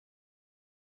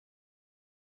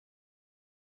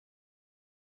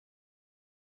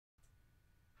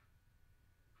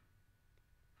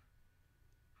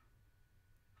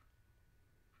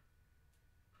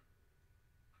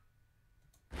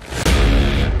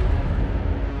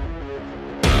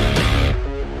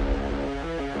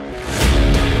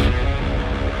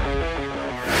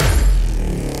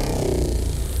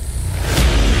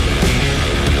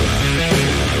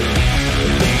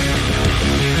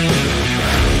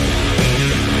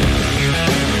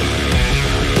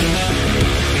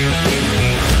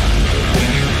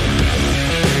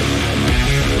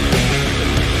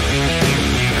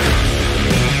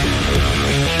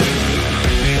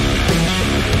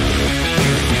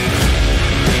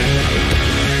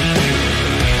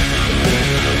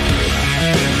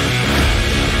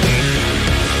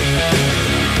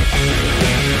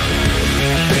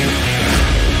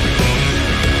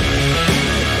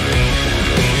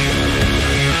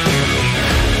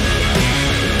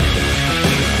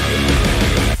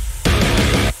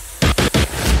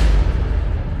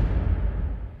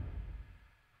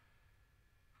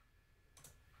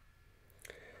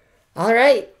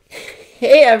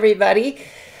Hey everybody.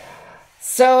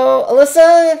 So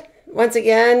Alyssa, once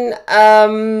again,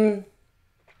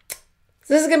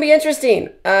 this is gonna be interesting.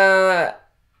 A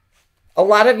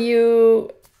lot of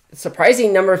you,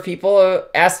 surprising number of people,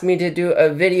 asked me to do a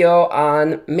video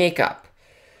on makeup.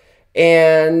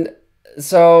 And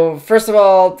so first of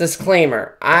all,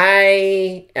 disclaimer,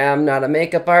 I am not a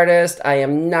makeup artist. I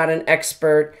am not an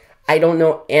expert. I don't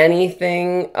know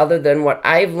anything other than what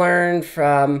I've learned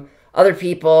from other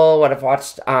people, what I've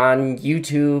watched on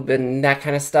YouTube and that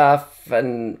kind of stuff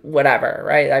and whatever,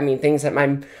 right? I mean, things that my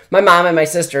mom and my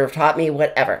sister have taught me,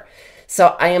 whatever.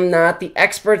 So I am not the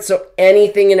expert, so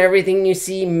anything and everything you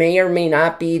see may or may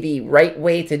not be the right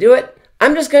way to do it.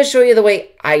 I'm just going to show you the way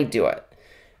I do it.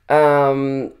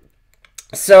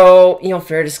 So,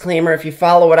 fair disclaimer, if you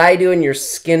follow what I do and your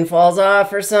skin falls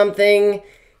off or something,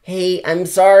 hey, I'm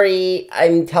sorry.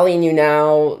 I'm telling you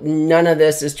now, none of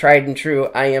this is tried and true.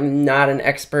 I am not an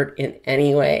expert in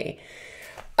any way.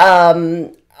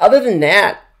 Other than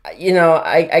that,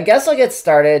 I guess I'll get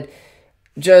started.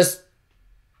 Just,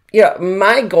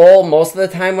 my goal most of the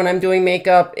time when I'm doing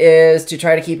makeup is to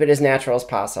try to keep it as natural as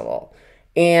possible.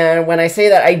 And when I say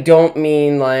that, I don't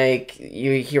mean like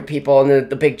you hear people and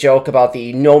the big joke about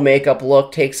the no makeup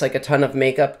look takes like a ton of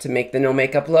makeup to make the no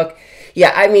makeup look.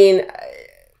 Yeah, I mean,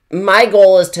 my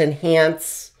goal is to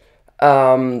enhance,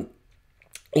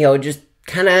 just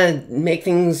kind of make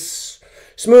things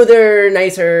smoother,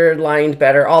 nicer, lined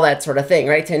better, all that sort of thing,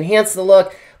 right? To enhance the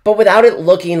look, but without it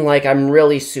looking like I'm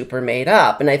really super made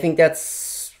up. And I think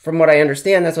that's, from what I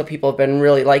understand, that's what people have been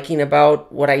really liking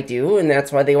about what I do, and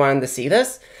that's why they wanted to see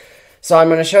this. So I'm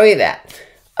going to show you that.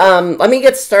 Let me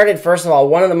get started. First of all,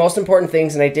 one of the most important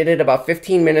things, and I did it about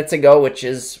 15 minutes ago, which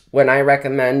is when I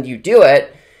recommend you do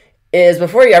it, is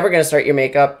before you're ever going to start your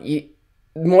makeup,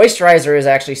 moisturizer is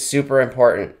actually super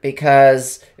important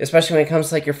because, especially when it comes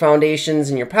to like your foundations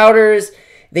and your powders,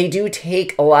 they do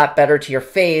take a lot better to your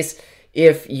face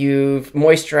if you've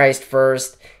moisturized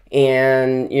first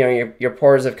and, your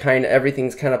pores have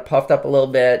everything's kind of puffed up a little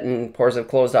bit and pores have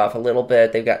closed off a little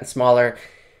bit. They've gotten smaller.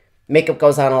 Makeup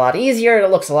goes on a lot easier and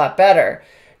it looks a lot better.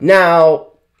 Now,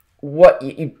 what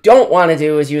you don't want to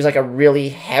do is use like a really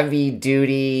heavy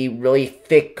duty, really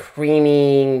thick,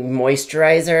 creamy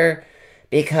moisturizer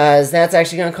because that's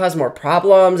actually going to cause more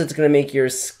problems. It's going to make your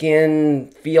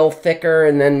skin feel thicker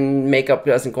and then makeup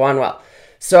doesn't go on well.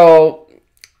 So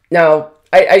now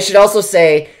I should also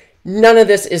say none of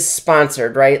this is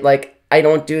sponsored, right? Like I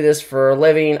don't do this for a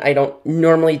living. I don't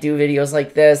normally do videos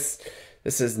like this.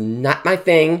 This is not my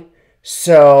thing.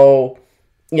 So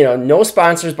no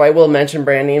sponsors, but I will mention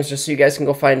brand names just so you guys can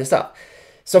go find the stuff.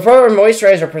 So from a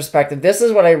moisturizer perspective, this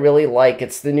is what I really like.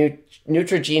 It's the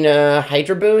Neutrogena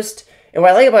Hydra Boost. And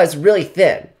what I like about it is it's really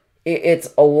thin.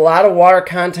 It's a lot of water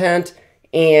content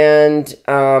and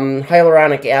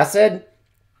hyaluronic acid.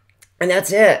 And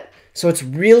that's it. So it's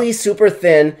really super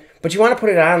thin. But you want to put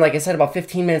it on, like I said, about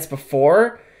 15 minutes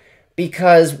before.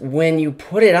 Because when you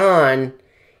put it on,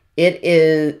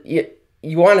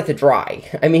 you want it to dry.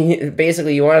 I mean,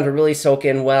 basically, you want it to really soak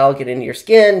in well, get into your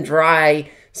skin, dry,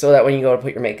 so that when you go to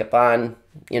put your makeup on,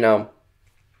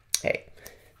 hey,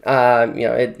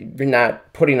 you're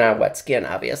not putting on wet skin,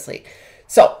 obviously.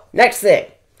 So, next thing,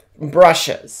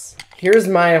 brushes. Here's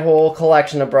my whole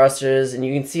collection of brushes, and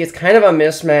you can see it's kind of a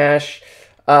mishmash.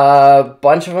 A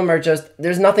bunch of them are just,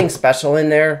 there's nothing special in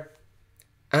there.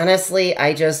 Honestly,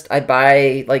 I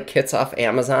buy, like, kits off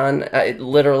Amazon.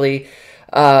 Literally,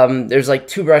 there's like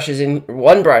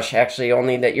one brush actually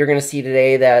only that you're going to see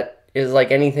today that is like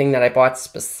anything that I bought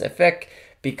specific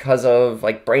because of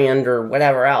like brand or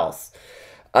whatever else.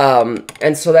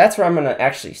 And so that's where I'm going to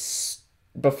actually,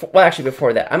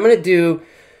 before that, I'm going to do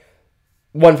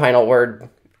one final word.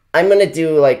 I'm going to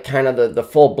do like kind of the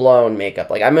full blown makeup.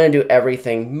 Like I'm going to do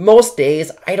everything. Most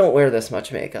days I don't wear this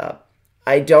much makeup.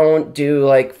 I don't do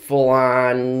like full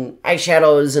on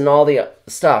eyeshadows and all the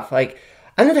stuff. Like,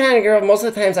 I'm the kind of girl, most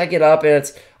of the times I get up and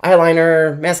it's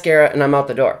eyeliner, mascara, and I'm out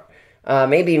the door.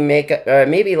 Maybe makeup,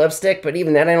 maybe lipstick, but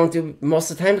even that I don't do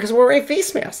most of the time because we're wearing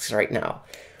face masks right now.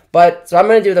 But, so I'm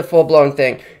going to do the full-blown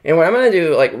thing. And when I'm going to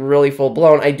do, like, really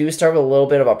full-blown, I do start with a little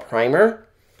bit of a primer.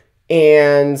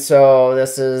 And so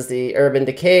this is the Urban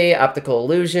Decay Optical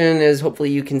Illusion, as hopefully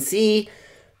you can see.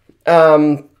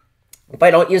 But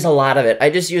I don't use a lot of it. I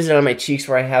just use it on my cheeks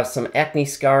where I have some acne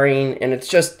scarring, and it's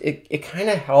just, it kind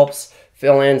of helps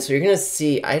fill in. So you're going to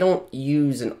see I don't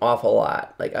use an awful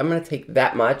lot. Like I'm going to take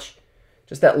that much,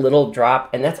 just that little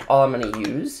drop, and that's all I'm going to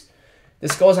use.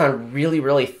 This goes on really,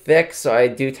 really thick, so I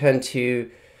do tend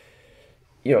to,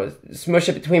 smush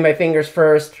it between my fingers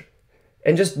first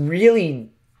and just really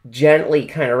gently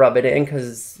kind of rub it in,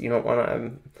 because you don't want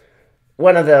to.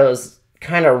 One of those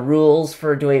kind of rules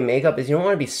for doing makeup is you don't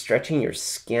want to be stretching your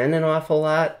skin an awful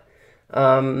lot.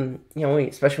 You know,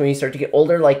 especially when you start to get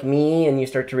older like me and you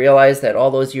start to realize that all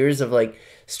those years of like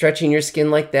stretching your skin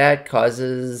like that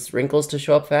causes wrinkles to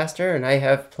show up faster, and I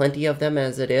have plenty of them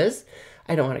as it is.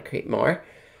 I don't want to create more.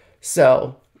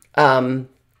 So, but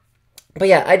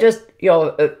yeah, I just, you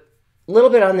know, a little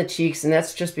bit on the cheeks, and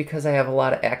that's just because I have a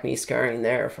lot of acne scarring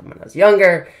there from when I was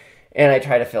younger, and I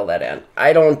try to fill that in.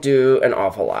 I don't do an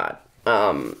awful lot.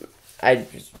 I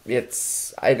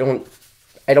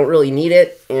don't really need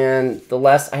it, and the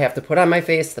less I have to put on my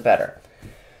face, the better.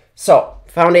 So,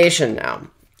 foundation now.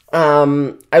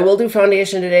 I will do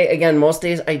foundation today. Again, most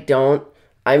days I don't.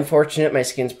 I'm fortunate. My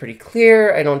skin's pretty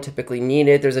clear. I don't typically need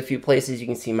it. There's a few places you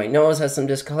can see my nose has some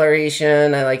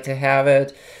discoloration. I like to have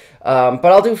it. But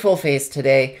I'll do full face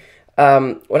today.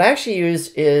 What I actually use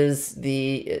is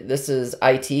this is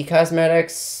IT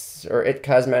Cosmetics, or It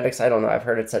Cosmetics. I don't know. I've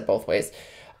heard it said both ways.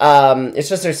 It's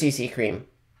just their CC cream,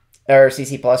 or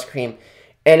CC Plus cream.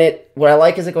 And what I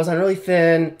like is it goes on really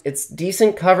thin. It's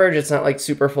decent coverage. It's not like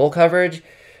super full coverage,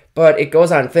 but it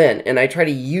goes on thin. And I try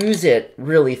to use it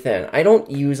really thin. I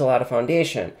don't use a lot of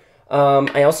foundation.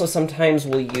 I also sometimes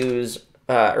will use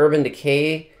Urban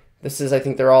Decay. This is, I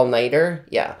think they're all nighter.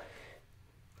 Yeah.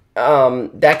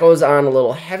 That goes on a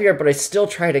little heavier, but I still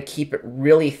try to keep it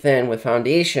really thin with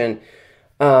foundation.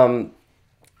 And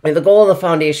the goal of the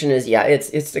foundation is, yeah,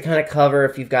 it's to kind of cover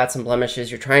if you've got some blemishes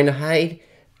you're trying to hide,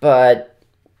 but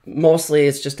mostly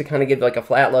it's just to kind of give like a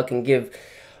flat look and give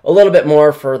a little bit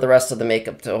more for the rest of the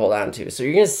makeup to hold on to. So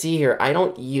you're going to see here, I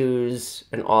don't use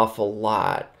an awful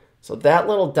lot. So that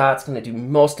little dot's going to do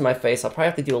most of my face. I'll probably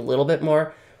have to do a little bit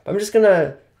more, but I'm just going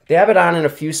to dab it on in a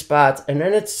few spots, and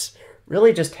then it's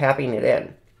really just tapping it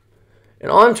in.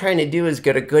 And all I'm trying to do is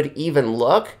get a good even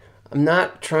look. I'm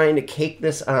not trying to cake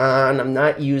this on. I'm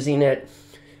not using it.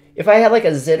 If I had like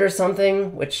a zit or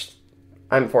something, which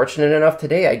I'm fortunate enough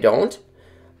today I don't,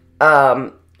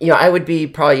 you know, I would be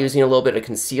probably using a little bit of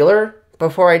concealer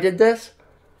before I did this.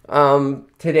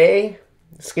 Today,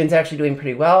 the skin's actually doing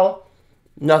pretty well.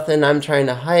 Nothing I'm trying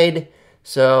to hide.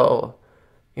 So,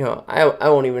 you know, I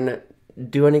won't even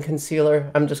do any concealer.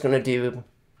 I'm just going to do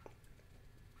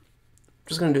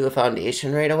the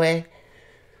foundation right away.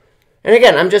 And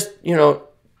again, I'm just, you know,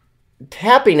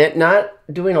 tapping it, not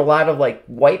doing a lot of like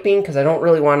wiping, because I don't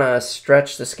really want to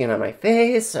stretch the skin on my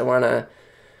face. I want to,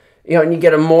 you know, and you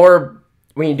get a more,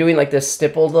 when you're doing like this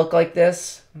stippled look like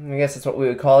this, I guess that's what we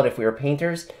would call it if we were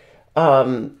painters,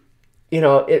 you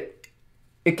know,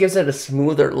 it gives it a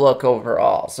smoother look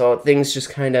overall. So things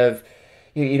just kind of,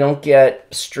 you don't get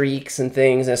streaks and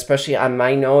things, and especially on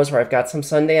my nose where I've got some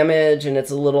sun damage and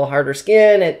it's a little harder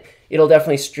skin, it'll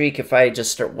definitely streak if I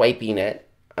just start wiping it.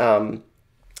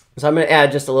 So I'm going to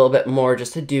add just a little bit more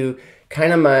just to do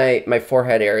kind of my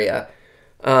forehead area.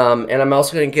 And I'm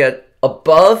also going to get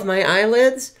above my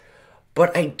eyelids,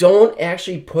 but I don't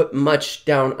actually put much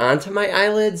down onto my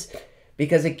eyelids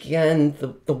because, again,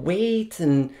 the weight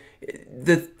and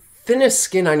the thinnest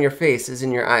skin on your face is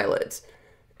in your eyelids.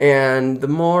 And the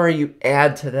more you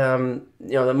add to them,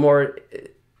 you know, the more,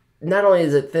 not only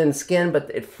is it thin skin, but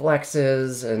it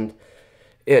flexes and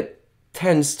it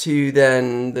tends to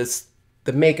then,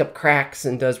 the makeup cracks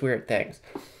and does weird things.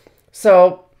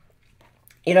 So,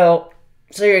 you know,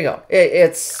 so here you go.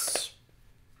 It's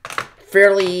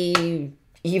fairly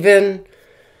even.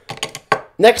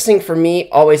 Next thing for me,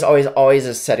 always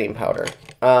is setting powder.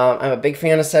 I'm a big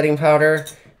fan of setting powder.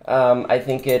 I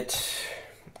think it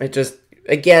just,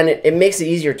 again, it makes it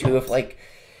easier too if like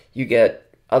you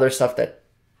get other stuff that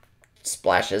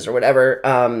splashes or whatever.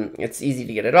 It's easy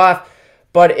to get it off,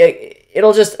 but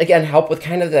it'll just, again, help with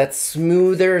kind of that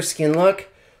smoother skin look.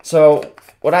 So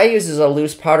what I use is a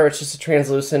loose powder. It's just a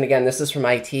translucent. Again, this is from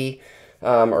IT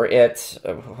or It,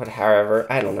 however,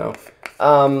 I don't know.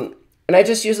 And I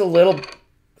just use a little,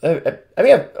 I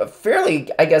mean, a fairly,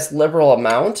 I guess, liberal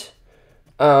amount,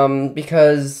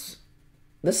 because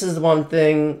this is the one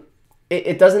thing,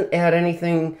 it doesn't add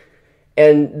anything,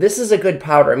 and this is a good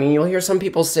powder. I mean, you'll hear some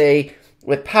people say,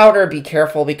 with powder, be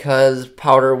careful because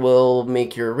powder will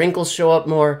make your wrinkles show up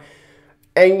more.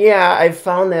 And yeah, I've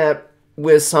found that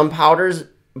with some powders,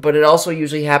 but it also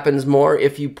usually happens more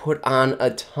if you put on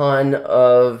a ton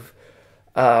of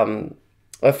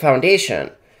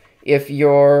foundation. If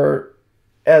you're,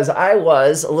 as I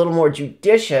was, a little more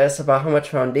judicious about how much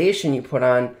foundation you put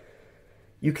on,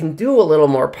 you can do a little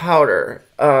more powder.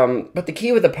 But the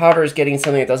key with the powder is getting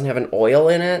something that doesn't have an oil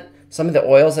in it. Some of the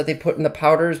oils that they put in the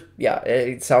powders, yeah,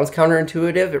 it sounds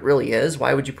counterintuitive. It really is.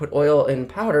 Why would you put oil in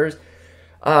powders?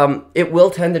 it will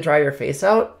tend to dry your face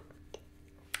out.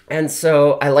 And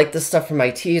so I like this stuff from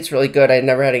IT. It's really good. I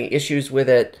never had any issues with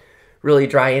it really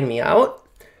drying me out.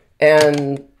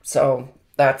 And so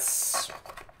that's,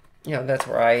 you know, that's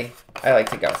where I like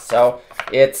to go. So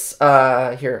it's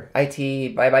here,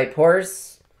 IT Bye Bye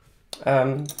Pores.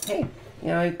 Hey, you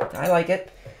know, I like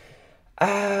it.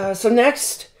 So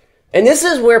next, and this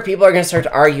is where people are going to start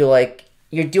to argue, like,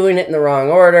 you're doing it in the wrong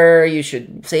order. You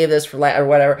should save this for or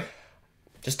whatever.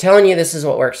 Just telling you this is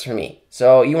what works for me.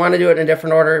 So you want to do it in a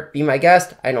different order, be my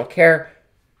guest. I don't care.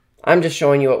 I'm just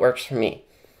showing you what works for me.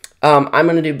 I'm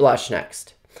going to do blush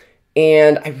next.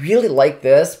 And I really like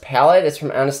this palette. It's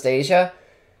from Anastasia.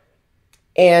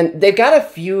 And they've got a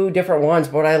few different ones,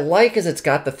 but what I like is it's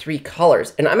got the 3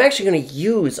 colors. And I'm actually going to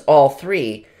use all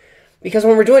 3 because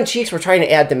when we're doing cheeks, we're trying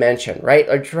to add dimension, right?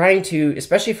 Or trying to,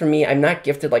 especially for me, I'm not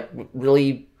gifted like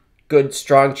really good,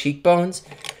 strong cheekbones.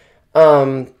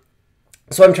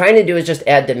 So what I'm trying to do is just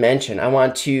add dimension. I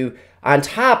want to, on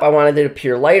top, I wanted it to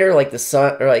appear lighter, like the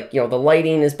sun, or like, you know, the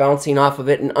lighting is bouncing off of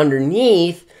it. And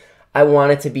underneath, I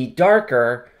want it to be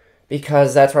darker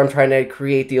because that's where I'm trying to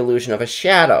create the illusion of a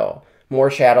shadow,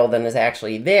 more shadow than is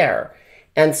actually there.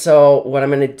 And so what I'm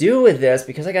going to do with this,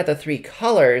 because I got the 3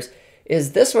 colors,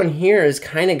 is this one here is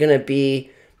kind of going to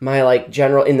be my like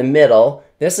general in the middle.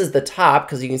 This is the top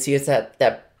because you can see it's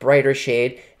that brighter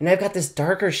shade, and I've got this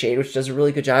darker shade which does a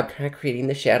really good job kind of creating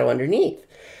the shadow underneath.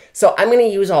 So I'm going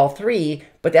to use all 3,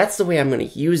 but that's the way I'm going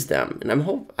to use them, and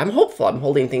I'm hopeful I'm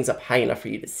holding things up high enough for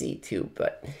you to see too.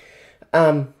 But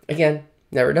again,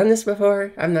 never done this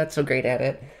before. I'm not so great at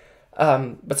it.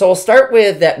 But so we'll start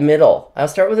with that middle. I'll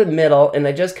start with the middle, and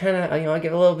I just kind of, you know, I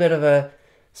give a little bit of a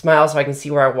smile so I can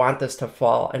see where I want this to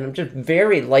fall, and I'm just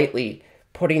very lightly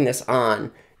putting this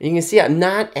on. And you can see I'm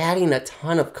not adding a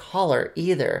ton of color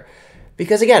either.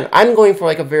 Because again, I'm going for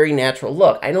like a very natural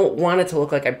look. I don't want it to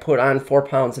look like I put on 4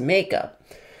 pounds of makeup.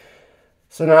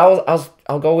 So now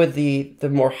I'll go with the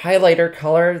more highlighter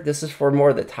color. This is for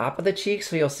more the top of the cheek.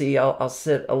 So you'll see I'll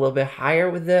sit a little bit higher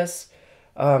with this.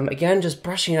 Again, just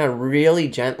brushing on really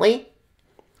gently.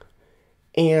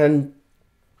 And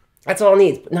that's all it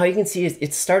needs. But now you can see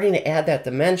it's starting to add that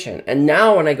dimension. And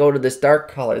now when I go to this dark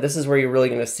color, this is where you're really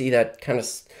going to see that kind of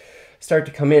start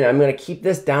to come in. I'm going to keep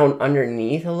this down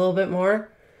underneath a little bit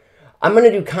more. I'm going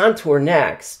to do contour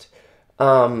next.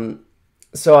 So,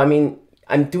 I mean,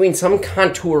 I'm doing some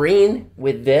contouring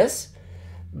with this,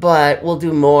 but we'll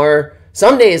do more.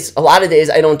 Some days, a lot of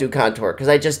days, I don't do contour because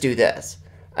I just do this.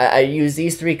 I use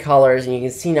these 3 colors, and you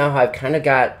can see now how I've kind of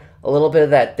got a little bit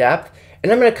of that depth.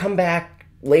 And I'm going to come back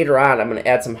later on. I'm going to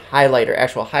add some highlighter,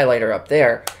 actual highlighter up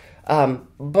there.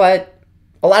 But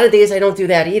a lot of days I don't do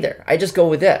that either. I just go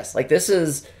with this. Like this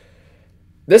is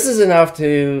enough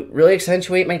to really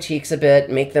accentuate my cheeks a bit,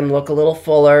 make them look a little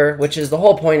fuller, which is the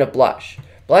whole point of blush.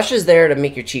 Blush is there to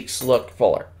make your cheeks look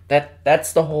fuller.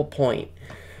 That's the whole point.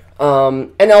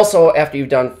 And also after you've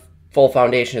done full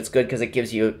foundation, it's good because it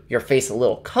gives you your face a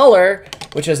little color,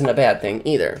 which isn't a bad thing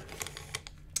either.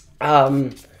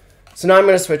 So now I'm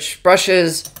going to switch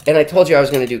brushes, and I told you I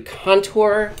was going to do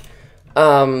contour.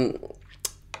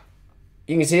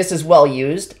 You can see this is well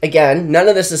used. Again, none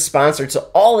of this is sponsored, so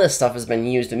all this stuff has been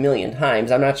used a million times.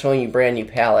 I'm not showing you brand new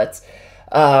palettes.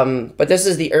 But this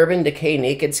is the Urban Decay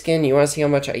Naked Skin. You want to see how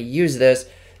much I use this?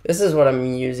 This is what I'm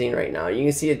using right now. You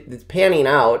can see it's panning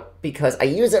out because I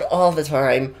use it all the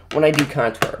time when I do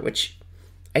contour, which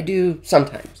I do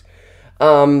sometimes.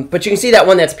 But you can see that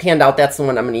one that's panned out, that's the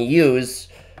one I'm going to use.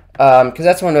 Because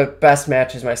that's one that best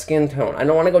matches my skin tone. I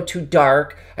don't want to go too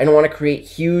dark. I don't want to create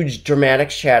huge dramatic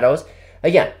shadows.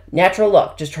 Again, natural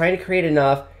look, just trying to create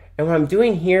enough. And what I'm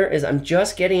doing here is I'm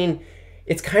just getting,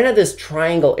 it's kind of this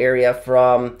triangle area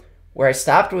from where I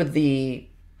stopped with the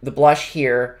blush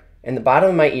here and the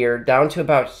bottom of my ear down to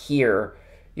about here,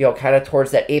 you know, kind of towards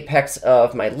that apex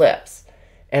of my lips.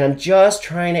 And I'm just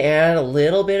trying to add a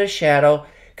little bit of shadow,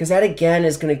 because that again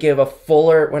is going to give a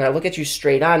fuller, when I look at you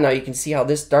straight on now, you can see how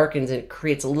this darkens and it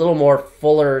creates a little more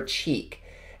fuller cheek.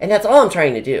 And that's all I'm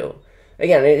trying to do.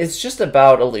 Again, it's just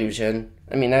about illusion.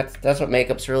 I mean, that's what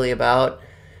makeup's really about.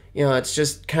 You know, it's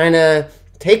just kind of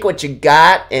take what you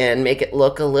got and make it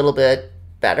look a little bit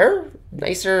better,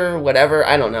 nicer, whatever.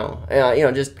 I don't know. You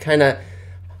know, just kind of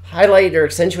highlight or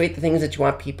accentuate the things that you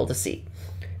want people to see.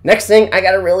 Next thing, I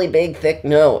got a really big, thick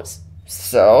nose.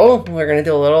 So we're going to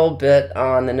do a little bit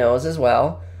on the nose as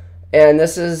well. And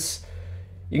this is,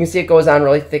 you can see it goes on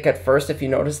really thick at first if you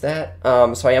notice that.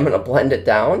 So I am going to blend it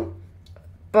down.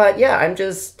 But yeah, I'm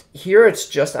just, here it's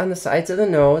just on the sides of the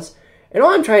nose. And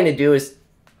all I'm trying to do is,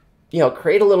 you know,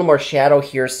 create a little more shadow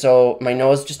here so my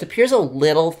nose just appears a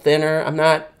little thinner. I'm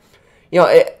not, you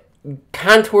know,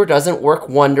 contour doesn't work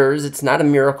wonders. It's not a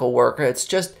miracle worker. It's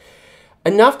just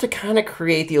enough to kind of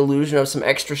create the illusion of some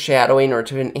extra shadowing or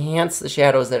to enhance the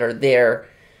shadows that are there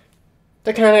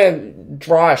to kind of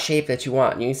draw a shape that you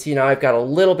want. And you can see now I've got a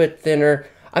little bit thinner.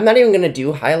 I'm not even going to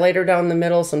do highlighter down the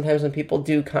middle. Sometimes when people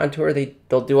do contour,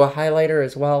 they'll do a highlighter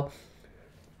as well.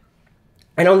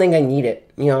 I don't think I need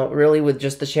it. You know, really with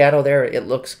just the shadow there, it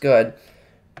looks good.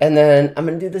 And then I'm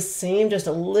going to do the same just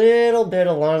a little bit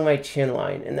along my chin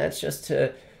line. And that's just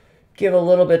to give a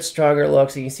little bit stronger look.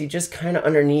 So you can see just kind of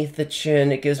underneath the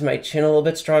chin, it gives my chin a little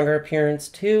bit stronger appearance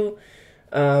too.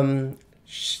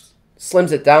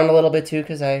 Slims it down a little bit too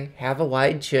because I have a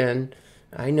wide chin.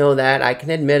 I know that. I can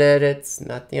admit it. It's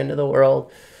not the end of the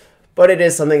world. But it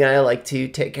is something I like to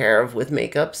take care of with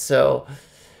makeup. So,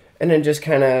 and then just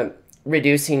kind of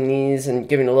reducing these and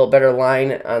giving a little better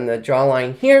line on the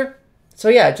jawline here. So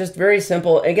yeah, just very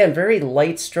simple. Again, very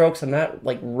light strokes. I'm not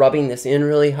like rubbing this in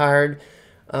really hard.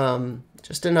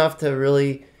 Just enough to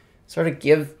really sort of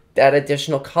give that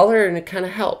additional color, and it kind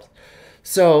of helps.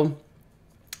 So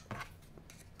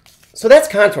that's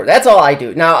contour. That's all I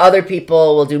do. Now, other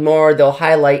people will do more. They'll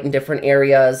highlight in different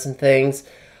areas and things.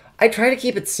 I try to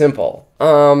keep it simple.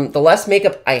 The less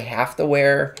makeup I have to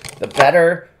wear, the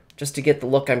better, just to get the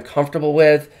look I'm comfortable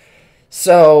with.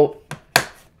 So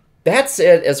that's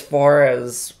it as far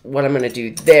as what I'm going to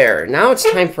do there. Now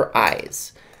it's time for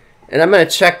eyes. And I'm going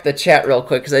to check the chat real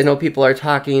quick because I know people are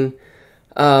talking.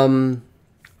 Cool,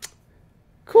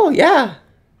 yeah.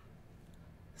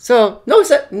 So,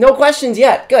 no questions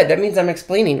yet. Good, that means I'm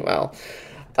explaining well.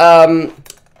 I'm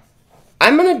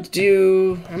going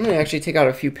to actually take out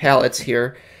a few palettes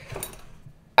here.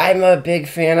 I'm a big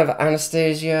fan of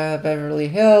Anastasia Beverly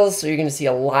Hills, so you're going to see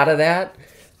a lot of that.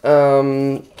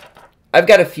 I've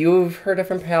got a few of her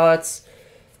different palettes.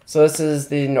 So this is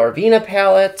the Norvina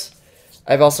palette.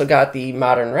 I've also got the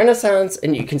Modern Renaissance,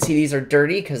 and you can see these are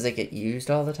dirty because they get used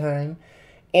all the time.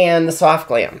 And the Soft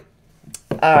Glam.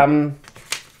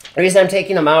 The reason I'm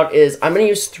taking them out is I'm going to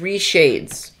use 3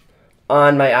 shades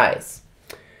on my eyes.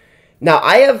 Now,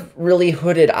 I have really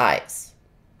hooded eyes.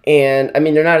 And, I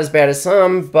mean, they're not as bad as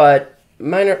some, but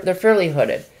they're fairly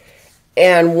hooded.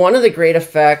 And one of the great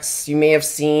effects you may have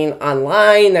seen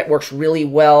online that works really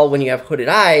well when you have hooded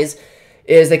eyes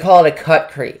is they call it a cut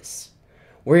crease,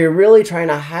 where you're really trying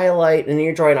to highlight, and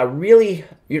you're trying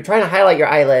to highlight your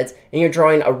eyelids, and you're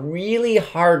drawing a really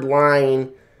hard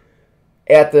line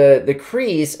at the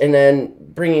crease, and then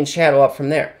bringing shadow up from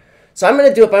there. So I'm going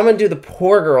to do it, but I'm going to do the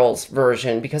poor girl's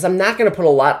version because I'm not going to put a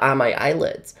lot on my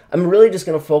eyelids. I'm really just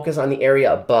going to focus on the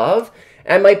area above.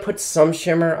 And I might put some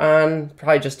shimmer on,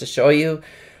 probably just to show you.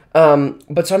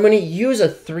 But so I'm going to use a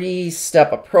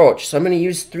 3-step approach. So I'm going to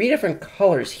use 3 different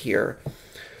colors here.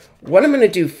 What I'm going to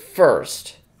do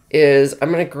first is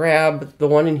I'm going to grab the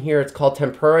one in here. It's called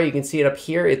Tempura. You can see it up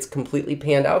here. It's completely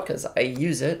panned out because I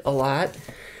use it a lot.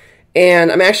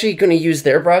 And I'm actually going to use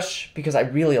their brush because I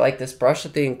really like this brush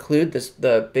that they include,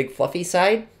 the big fluffy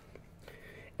side.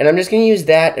 And I'm just going to use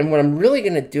that. And what I'm really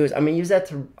going to do is I'm going to use that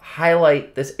to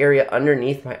highlight this area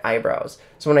underneath my eyebrows.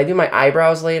 So when I do my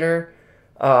eyebrows later,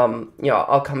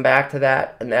 I'll come back to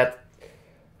that. And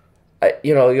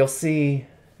you'll see,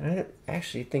 I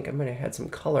actually think I might have had some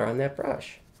color on that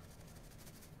brush.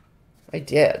 I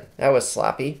did. That was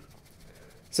sloppy.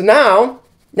 So now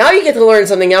you get to learn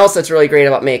something else that's really great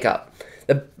about makeup.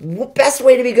 The best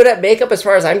way to be good at makeup, as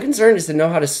far as I'm concerned, is to know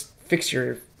how to fix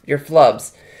your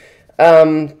flubs.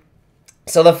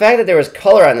 So the fact that there was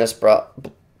color on this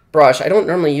brush, I don't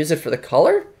normally use it for the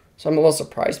color, so I'm a little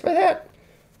surprised by that.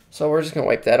 So we're just going to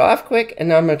wipe that off quick, and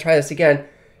now I'm going to try this again.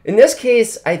 In this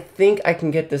case, I think I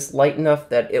can get this light enough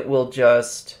that it will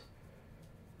just...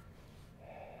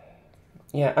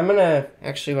 Yeah, what I'm going to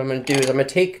do is I'm going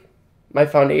to take my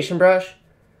foundation brush,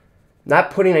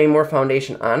 not putting any more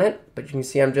foundation on it, but you can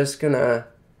see I'm just going to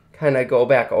kind of go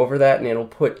back over that, and it'll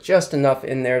put just enough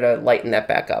in there to lighten that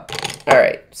back up. All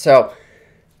right, so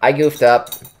I goofed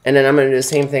up, and then I'm going to do the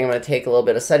same thing. I'm going to take a little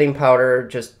bit of setting powder,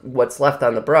 just what's left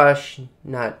on the brush,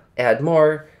 not add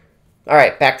more. All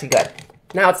right, back to good.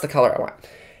 Now it's the color I want.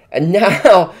 And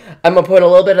now I'm going to put a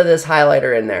little bit of this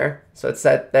highlighter in there. So it's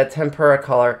that tempura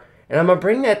color. And I'm going to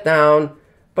bring that down,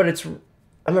 but I'm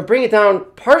going to bring it down.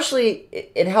 Partially,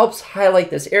 it helps highlight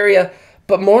this area,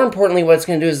 but more importantly, what it's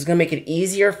going to do is it's going to make it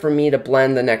easier for me to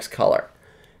blend the next color.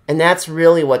 And that's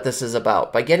really what this is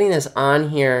about. By getting this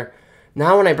on here,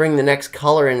 now when I bring the next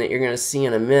color in that you're going to see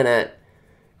in a minute,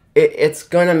 it's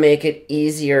going to make it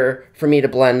easier for me to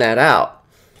blend that out.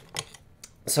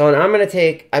 So now I'm going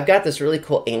to I've got this really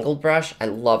cool angled brush. I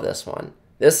love this one.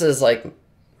 This is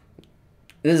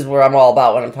where I'm all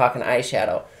about when I'm talking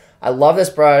eyeshadow. I love this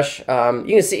brush. You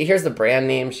can see, here's the brand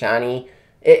name, Shani.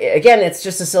 Again, it's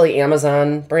just a silly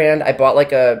Amazon brand. I bought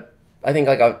like I think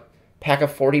like a pack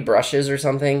of 40 brushes or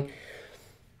something.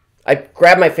 I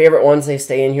grabbed my favorite ones. They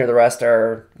stay in here. The rest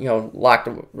are, you know, locked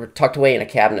or tucked away in a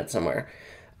cabinet somewhere.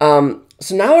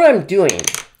 So now what I'm doing,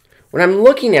 when I'm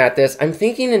looking at this, I'm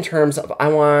thinking in terms of I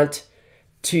want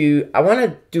to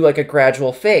do like a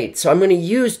gradual fade. So I'm going to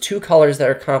use two colors that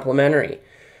are complementary.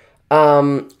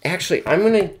 Actually, I'm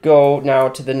going to go now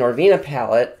to the Norvina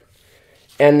palette,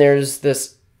 and there's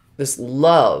this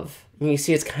Love. And you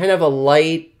see it's kind of a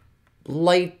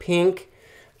light pink.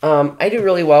 I do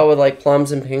really well with like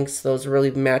plums and pinks. Those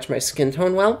really match my skin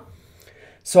tone well.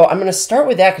 So I'm going to start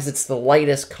with that because it's the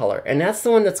lightest color. And that's the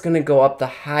one that's going to go up the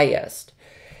highest.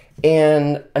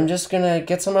 And I'm just going to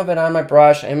get some of it on my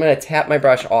brush. I'm going to tap my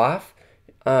brush off.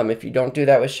 If you don't do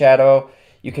that with shadow,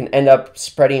 you can end up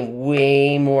spreading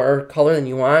way more color than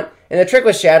you want. And the trick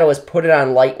with shadow is put it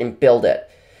on light and build it.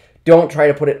 Don't try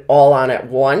to put it all on at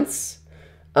once.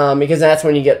 Because that's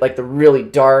when you get like the really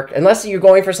dark, unless you're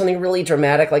going for something really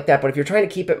dramatic like that. But if you're trying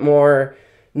to keep it more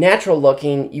natural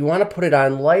looking, you want to put it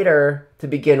on lighter to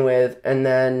begin with, and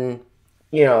then,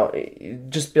 you know,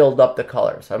 just build up the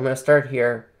color. So I'm going to start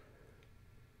here.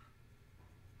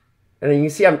 And then you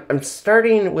see I'm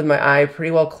starting with my eye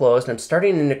pretty well closed. I'm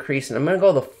starting in the crease, and I'm going to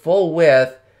go the full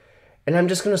width. And I'm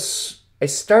just going to, I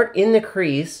start in the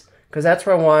crease because that's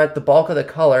where I want the bulk of the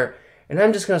color. And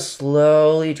I'm just going to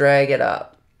slowly drag it up.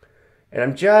 And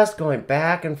I'm just going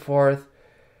back and forth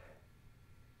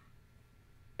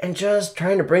and just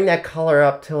trying to bring that color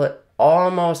up till it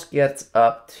almost gets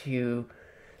up to,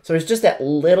 so there's just that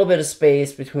little bit of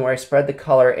space between where I spread the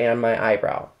color and my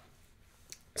eyebrow.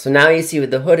 So now you see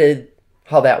with the hooded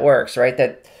how that works, right?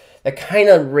 That kind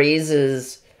of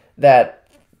raises that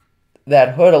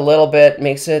hood a little bit,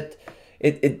 makes it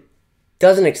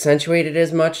doesn't accentuate it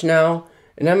as much now.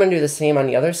 And I'm going to do the same on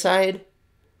the other side.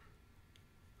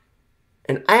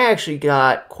 And I actually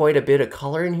got quite a bit of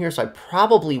color in here, so I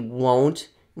probably won't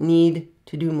need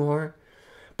to do more.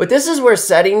 But this is where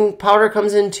setting powder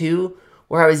comes in too,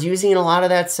 where I was using a lot of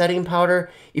that setting powder.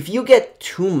 If you get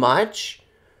too much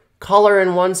color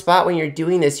in one spot when you're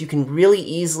doing this, you can really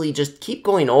easily just keep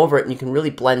going over it and you can really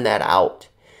blend that out.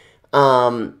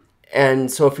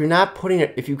 And so if you're not putting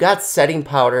it, if you've got setting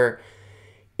powder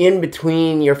in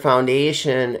between your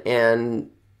foundation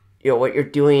and what you're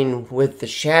doing with the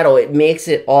shadow, it makes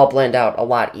it all blend out a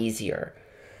lot easier.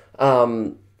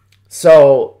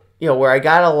 So, where I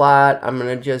got a lot, I'm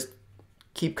going to just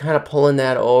keep kind of pulling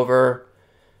that over.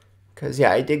 Because,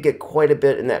 yeah, I did get quite a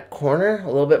bit in that corner, a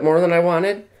little bit more than I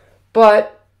wanted.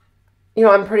 But,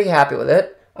 I'm pretty happy with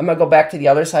it. I'm going to go back to the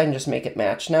other side and just make it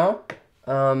match now.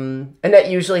 And that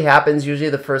usually happens.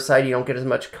 Usually the first side you don't get as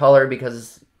much color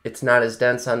because it's not as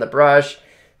dense on the brush.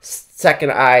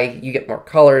 Second eye, you get more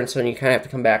color, and so then you kind of have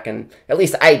to come back and, at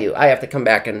least I do, I have to come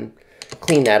back and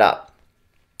clean that up.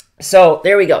 So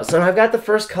there we go. So now I've got the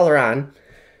first color on,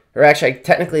 or actually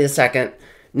technically the second.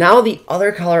 Now the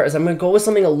other color is I'm going to go with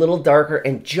something a little darker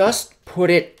and just put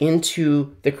it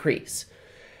into the crease.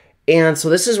 And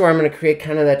so this is where I'm going to create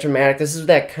kind of that dramatic, this is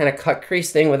that kind of cut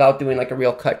crease thing without doing like a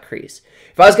real cut crease.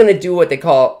 If I was going to do what they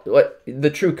call the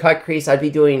true cut crease, I'd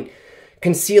be doing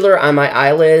concealer on my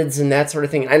eyelids and that sort of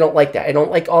thing. I don't like that. I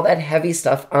don't like all that heavy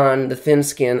stuff on the thin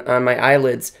skin on my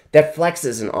eyelids that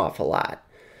flexes an awful lot.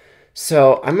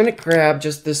 So I'm going to grab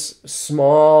just this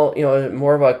small,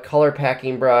 more of a color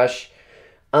packing brush.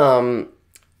 And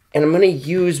I'm going to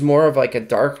use more of like a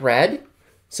dark red.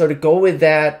 So to go with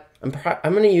that, I'm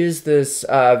going to use this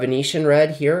Venetian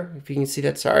red here, if you can see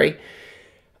that, sorry.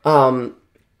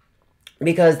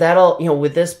 Because that'll,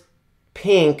 with this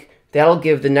pink, that'll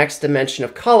give the next dimension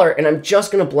of color, and I'm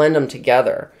just going to blend them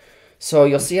together. So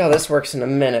you'll see how this works in a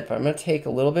minute, but I'm going to take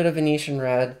a little bit of Venetian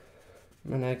red.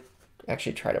 I'm going to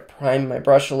actually try to prime my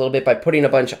brush a little bit by putting a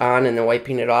bunch on and then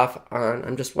wiping it off on,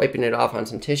 I'm just wiping it off on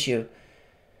some tissue.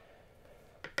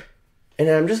 And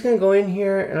then I'm just going to go in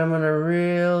here, and I'm going to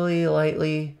really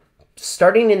lightly,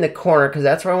 starting in the corner, because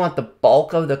that's where I want the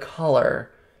bulk of the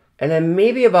color, and then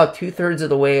maybe about 2/3 of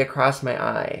the way across my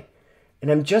eye.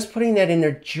 And I'm just putting that in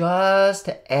there just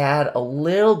to add a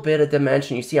little bit of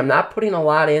dimension. You see, I'm not putting a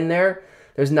lot in there.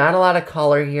 There's not a lot of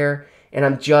color here, and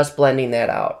I'm just blending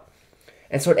that out.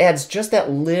 And so it adds just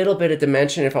that little bit of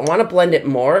dimension. If I want to blend it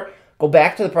more, go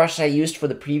back to the brush I used for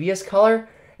the previous color,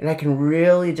 and I can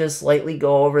really just slightly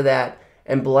go over that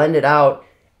and blend it out,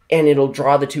 and it'll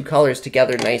draw the two colors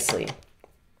together nicely.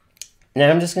 Now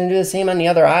I'm just going to do the same on the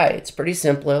other eye. It's pretty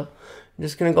simple. I'm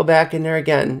just going to go back in there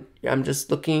again. I'm just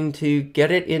looking to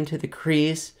get it into the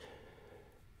crease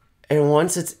And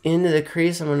once it's into the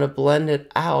crease, I'm going to blend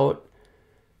it out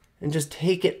and just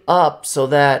take it up so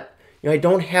that, you know, I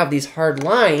don't have these hard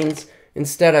lines.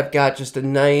 Instead, I've got just a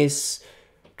nice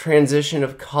transition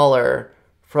of color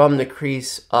from the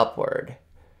crease upward.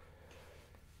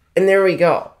 And there we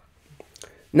go.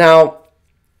 Now,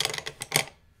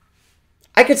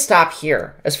 I could stop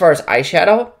here as far as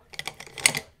eyeshadow.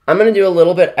 I'm going to do a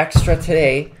little bit extra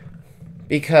today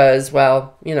because,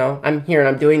 well, you know, I'm here and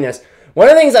I'm doing this. One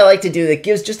of the things I like to do that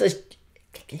gives just a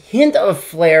hint of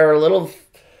flair, a little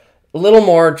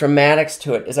more dramatics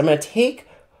to it, is I'm going to take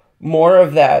more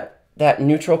of that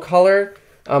neutral color,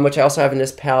 which I also have in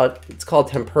this palette. It's called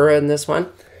Tempera in this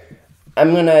one.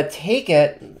 I'm going to take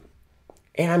it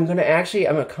and I'm going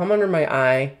to come under my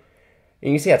eye.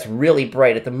 And you can see that's really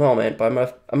bright at the moment, but I'm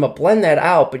gonna blend that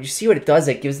out. But you see what it does?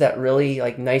 It gives that really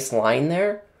like nice line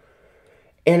there.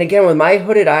 And again, with my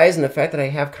hooded eyes and the fact that I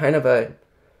have kind of a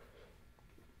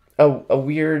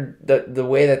weird, the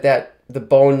way that the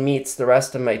bone meets the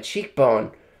rest of my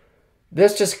cheekbone,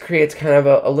 this just creates kind of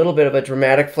a little bit of a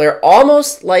dramatic flare,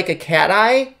 almost like a cat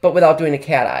eye, but without doing a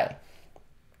cat eye.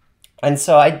 And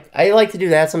so I like to do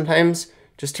that sometimes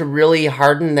just to really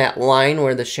harden that line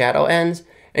where the shadow ends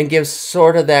and give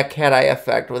sort of that cat eye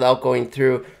effect without going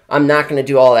through. I'm not going to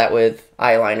do all that with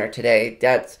eyeliner today.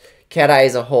 That's cat eye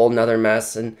is a whole nother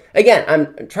mess. And again,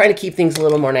 I'm trying to keep things a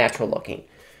little more natural looking.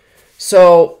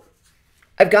 So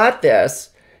I've got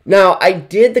this. Now, I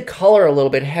did the color a little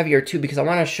bit heavier too because I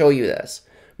want to show you this.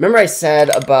 Remember I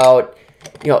said about,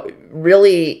 you know,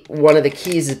 really one of the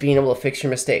keys is being able to fix your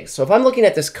mistakes. So if I'm looking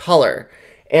at this color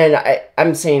and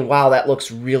I'm saying, wow, that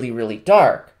looks really, really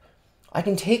dark, I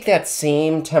can take that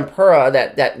same tempera,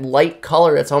 that light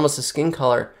color that's almost a skin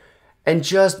color, and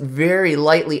just very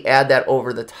lightly add that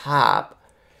over the top.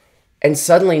 And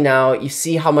suddenly now you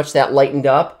see how much that lightened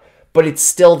up, but it's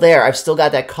still there. I've still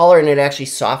got that color and it actually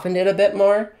softened it a bit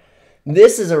more.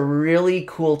 This is a really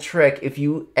cool trick if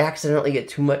you accidentally get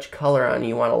too much color on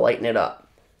you want to lighten it up.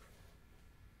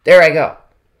 There I go.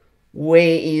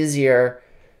 Way easier.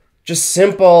 Just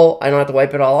simple. I don't have to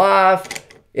wipe it all off.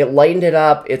 It lightened it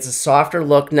up. It's a softer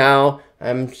look now.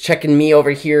 I'm checking me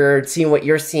over here, seeing what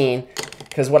you're seeing,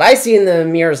 because what I see in the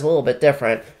mirror is a little bit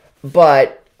different.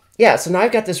 But yeah, so now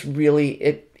I've got this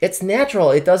really, it's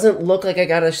natural. It doesn't look like I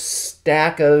got a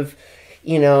stack of,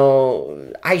 you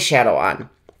know, eyeshadow on.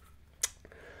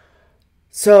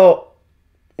 So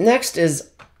next is,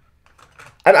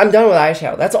 I'm done with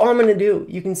eyeshadow. That's all I'm going to do.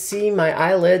 You can see my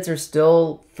eyelids are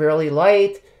still fairly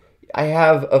light. I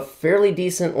have a fairly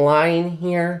decent line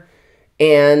here,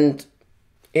 and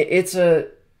it's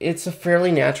a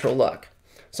fairly natural look.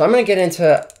 So I'm going to get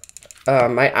into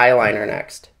my eyeliner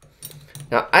next.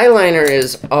 Now, eyeliner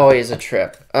is always a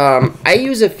trip. I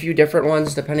use a few different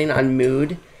ones depending on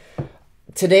mood.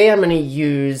 Today I'm going to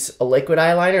use a liquid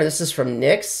eyeliner. This is from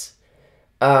NYX.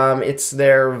 It's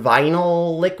their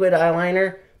vinyl liquid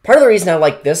eyeliner. Part of the reason I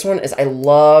like this one is I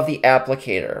love the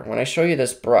applicator. When I show you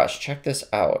this brush, check this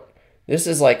out. This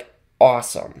is like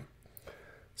awesome.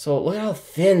 So look how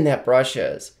thin that brush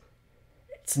is.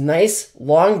 It's a nice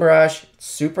long brush,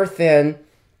 super thin.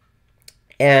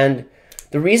 And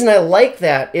the reason I like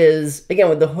that is, again,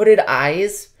 with the hooded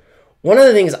eyes, one of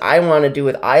the things I want to do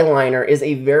with eyeliner is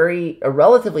a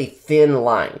relatively thin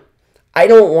line. I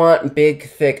don't want big,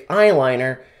 thick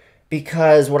eyeliner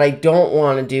because what I don't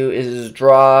want to do is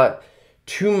draw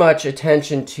too much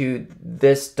attention to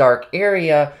this dark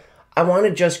area. I want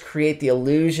to just create the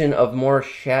illusion of more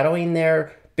shadowing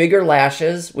there, bigger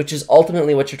lashes, which is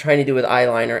ultimately what you're trying to do with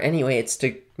eyeliner anyway. It's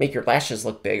to make your lashes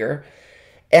look bigger.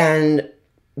 And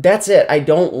that's it. I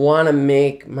don't want to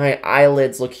make my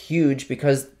eyelids look huge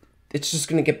because it's just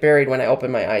going to get buried when I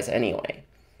open my eyes anyway.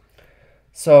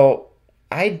 So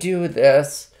I do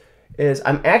this is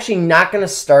I'm actually not going to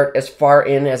start as far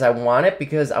in as I want it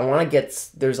because I want to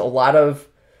get, there's a lot of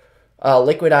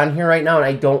liquid on here right now, and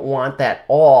I don't want that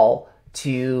all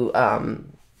to,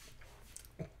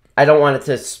 I don't want it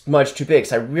to smudge too big.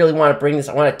 So I really want to bring this,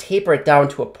 I want to taper it down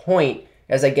to a point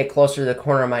as I get closer to the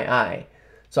corner of my eye.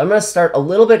 So I'm going to start a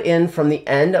little bit in from the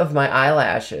end of my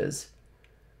eyelashes.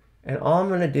 And all I'm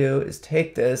going to do is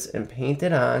take this and paint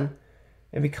it on.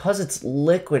 And because it's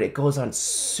liquid, it goes on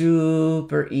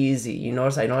super easy. You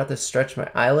notice I don't have to stretch my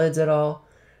eyelids at all.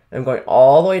 I'm going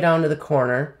all the way down to the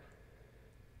corner.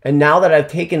 And now that I've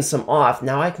taken some off,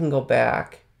 now I can go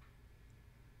back.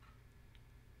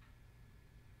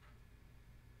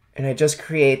 And I just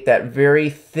create that very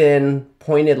thin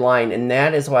pointed line. And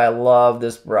that is why I love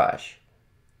this brush.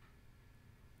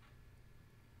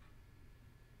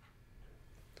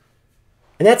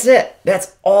 And that's it.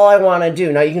 That's all I want to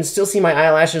do. Now you can still see my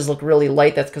eyelashes look really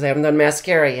light. That's because I haven't done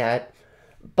mascara yet.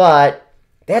 But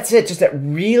that's it. Just that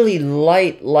really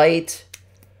light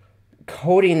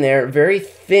coating there. Very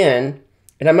thin.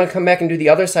 And I'm going to come back and do the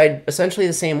other side essentially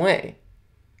the same way.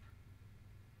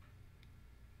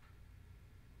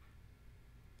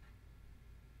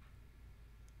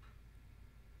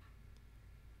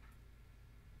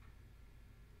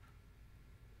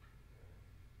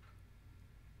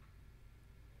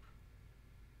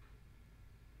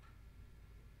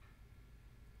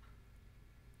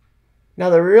 Now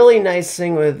the really nice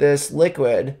thing with this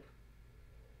liquid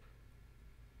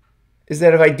is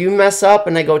that if I do mess up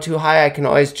and I go too high, I can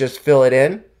always just fill it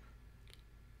in.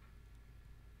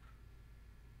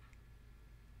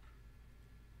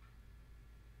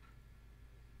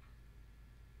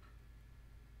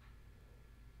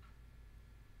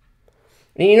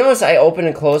 And you notice I open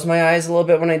and close my eyes a little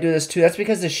bit when I do this too. That's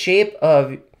because the shape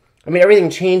of,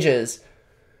 everything changes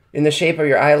in the shape of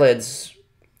your eyelids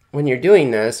when you're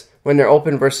doing this, when they're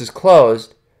open versus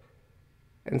closed.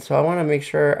 And so I want to make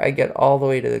sure I get all the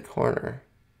way to the corner.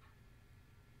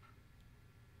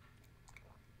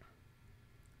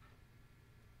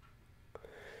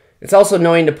 It's also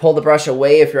knowing to pull the brush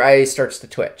away if your eye starts to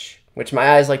twitch, which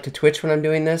my eyes like to twitch when I'm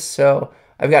doing this, so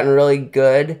I've gotten really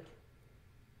good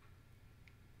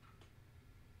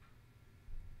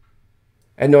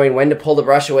at knowing when to pull the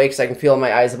brush away because I can feel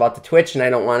my eyes about to twitch and I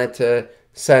don't want it to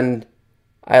send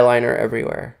eyeliner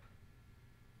everywhere.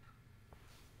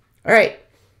 All right,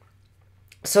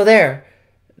 so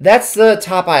that's the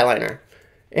top eyeliner.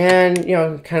 And,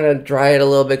 kind of dry it a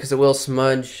little bit because it will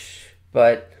smudge,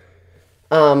 but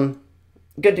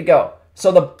good to go.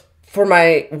 So for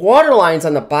my water lines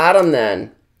on the bottom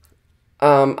then,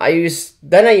 I use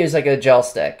like a gel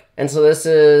stick. And so this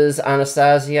is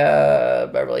Anastasia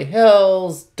Beverly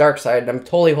Hills Dark Side. I'm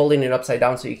totally holding it upside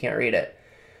down so you can't read it.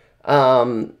 I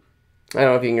don't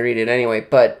know if you can read it anyway,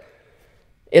 but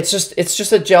it's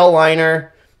just a gel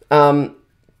liner.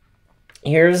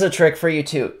 Here's a trick for you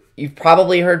too. You've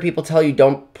probably heard people tell you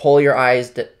don't pull your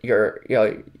eyes, your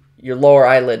lower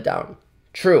eyelid down.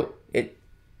 True, it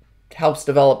helps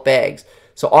develop bags.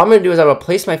 So all I'm going to do is I'm going to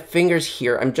place my fingers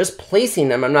here. I'm just placing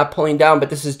them. I'm not pulling down, but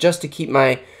this is just to keep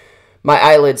my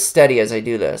eyelids steady as I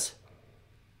do this.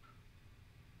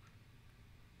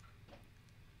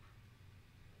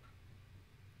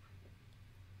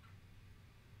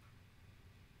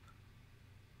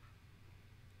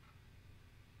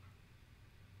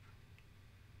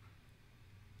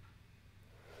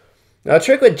 Now, a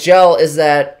trick with gel is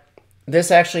that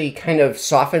this actually kind of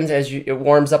softens as it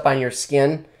warms up on your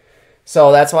skin.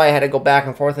 So that's why I had to go back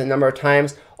and forth a number of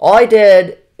times. All I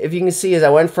did, if you can see, is I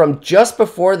went from just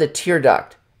before the tear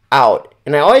duct out.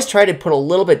 And I always try to put a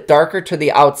little bit darker to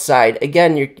the outside.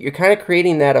 Again, you're kind of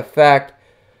creating that effect.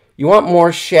 You want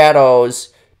more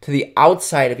shadows to the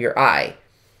outside of your eye.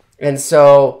 And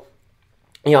so,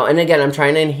 and again, I'm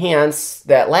trying to enhance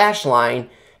that lash line.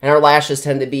 And our lashes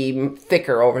tend to be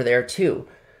thicker over there too.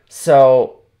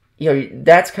 So,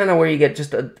 that's kind of where you get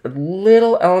just a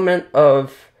little element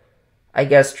of, I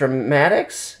guess,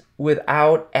 dramatics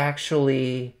without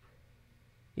actually,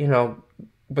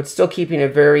 but still keeping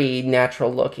it very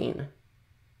natural looking.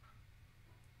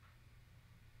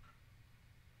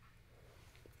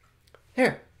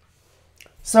 There.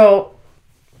 So,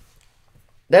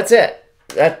 that's it.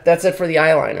 That's it for the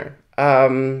eyeliner.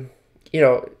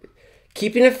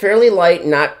 Keeping it fairly light,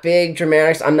 not big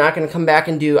dramatics. I'm not going to come back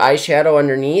and do eyeshadow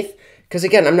underneath because,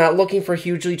 again, I'm not looking for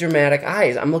hugely dramatic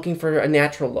eyes. I'm looking for a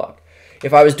natural look.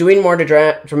 If I was doing more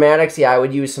dramatics, yeah, I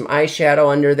would use some eyeshadow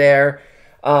under there.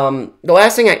 The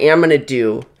last thing I am going to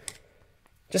do,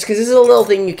 just because this is a little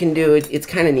thing you can do, it's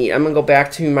kind of neat. I'm going to go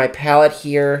back to my palette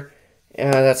here.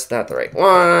 That's not the right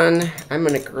one. I'm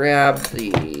going to grab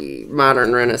the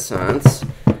Modern Renaissance.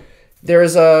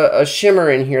 There's a shimmer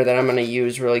in here that I'm going to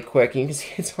use really quick. You can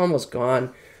see it's almost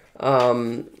gone.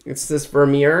 It's this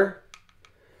Vermeer.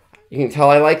 You can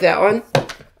tell I like that one.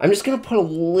 I'm just going to put a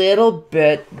little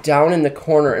bit down in the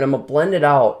corner, and I'm going to blend it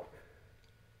out.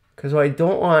 Because what I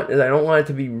don't want is I don't want it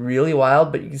to be really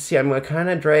wild, but you can see I'm going to kind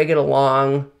of drag it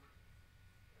along.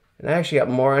 And I actually got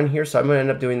more on here, so I'm going to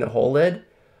end up doing the whole lid.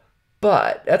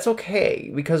 But that's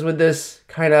okay, because with this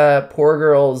kind of poor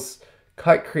girl's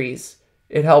cut crease,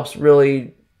 it helps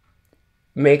really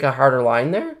make a harder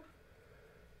line there.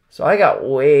 So I got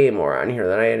way more on here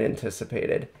than I had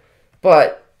anticipated.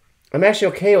 But I'm actually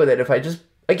okay with it if I just,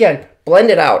 again,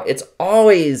 blend it out. It's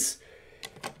always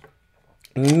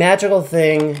a magical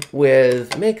thing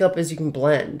with makeup is you can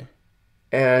blend.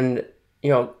 And,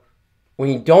 when when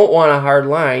you don't want a hard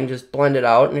line, just blend it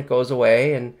out and it goes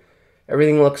away and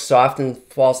everything looks soft and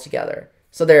falls together.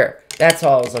 So there, that's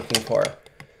all I was looking for.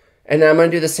 And then I'm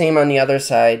going to do the same on the other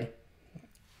side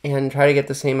and try to get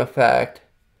the same effect.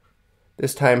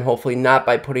 This time, hopefully not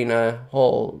by putting a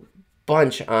whole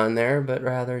bunch on there, but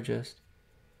rather just...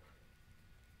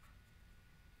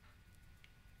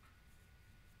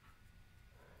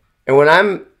 And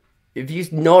when if you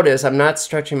notice, I'm not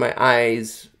stretching my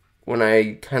eyes when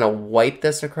I kind of wipe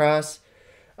this across.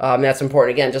 That's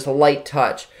important. Again, just a light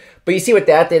touch. But you see what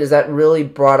that did is that really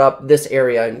brought up this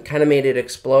area and kind of made it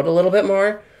explode a little bit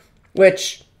more,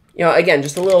 which, you know, again,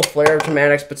 just a little flare of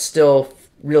dramatics, but still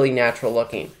really natural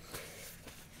looking.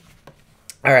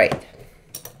 All right.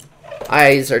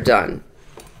 Eyes are done.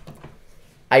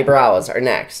 Eyebrows are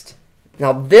next.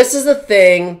 Now, this is the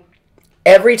thing,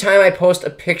 every time I post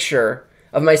a picture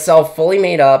of myself fully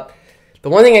made up, the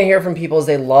one thing I hear from people is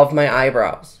they love my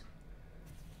eyebrows.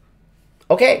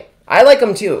 Okay, I like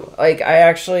them too. Like,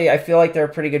 I feel like they're a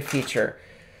pretty good feature.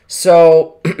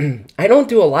 So, I don't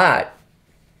do a lot.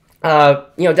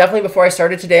 You know, definitely before I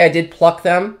started today, I did pluck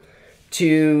them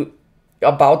to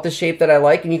about the shape that I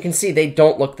like, and you can see they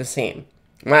don't look the same.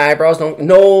 My eyebrows don't,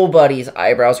 nobody's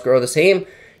eyebrows grow the same.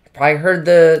 You probably heard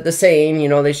the saying, you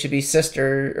know, they should be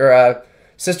sisters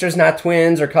not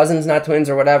twins or cousins not twins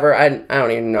or whatever. I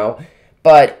don't even know.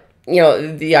 But, you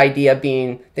know, the idea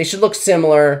being they should look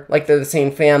similar, like they're the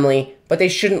same family, but they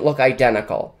shouldn't look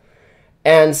identical.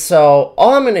 And so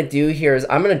all I'm going to do here is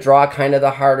I'm going to draw kind of the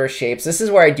harder shapes. This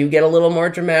is where I do get a little more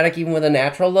dramatic even with a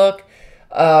natural look.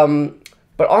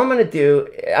 But all I'm going to do,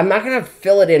 I'm not going to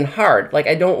fill it in hard. Like,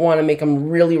 I don't want to make them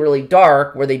really, really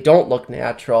dark where they don't look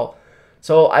natural.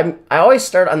 So I always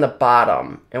start on the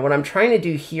bottom. And what I'm trying to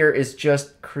do here is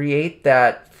just create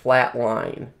that flat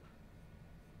line.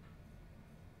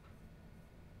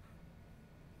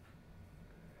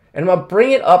 And I'm going to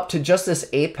bring it up to just this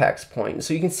apex point.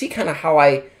 So you can see kind of how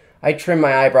I trim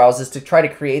my eyebrows is to try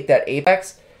to create that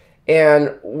apex.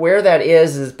 And where that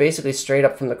is basically straight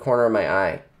up from the corner of my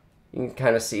eye. You can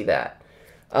kind of see that.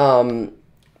 And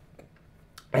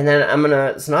then I'm going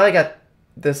to, so now I got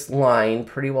this line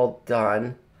pretty well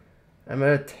done. I'm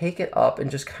going to take it up and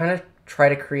just kind of try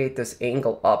to create this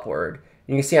angle upward.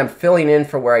 You can see I'm filling in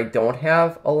for where I don't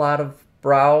have a lot of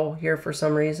brow here for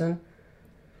some reason.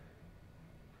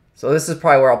 So this is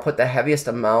probably where I'll put the heaviest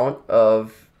amount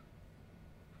of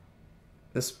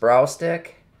this brow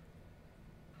stick.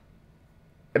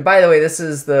 And by the way, this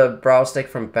is the brow stick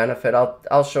from Benefit.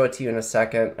 I'll show it to you in a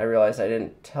second. I realized I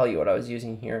didn't tell you what I was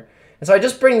using here. And so I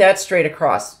just bring that straight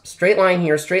across. Straight line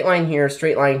here, straight line here,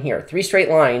 straight line here. 3 straight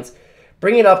lines.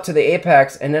 Bring it up to the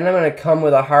apex, and then I'm going to come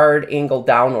with a hard angle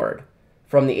downward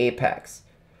from the apex.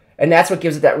 And that's what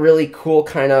gives it that really cool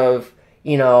kind of,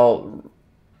 you know,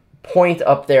 point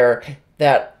up there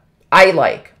that I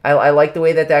like. I like the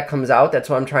way that comes out. That's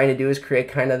what I'm trying to do is create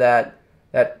kind of that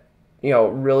you know,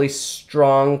 really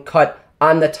strong cut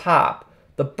on the top.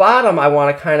 The bottom, I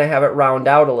want to kind of have it round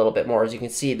out a little bit more, as you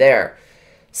can see there.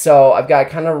 So I've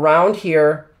got kind of round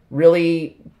here,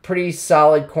 really pretty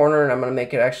solid corner, and I'm going to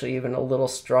make it actually even a little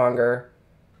stronger.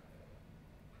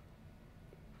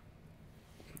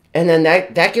 And then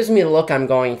that gives me the look I'm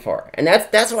going for. And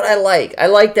that's what I like. I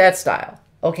like that style.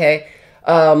 Okay.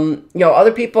 You know,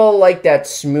 other people like that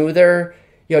smoother,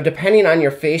 you know, depending on your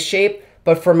face shape.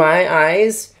 But for my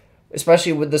eyes,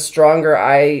 especially with the stronger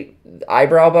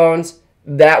eyebrow bones,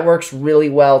 that works really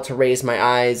well to raise my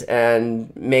eyes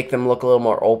and make them look a little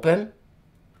more open.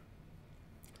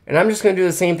 And I'm just going to do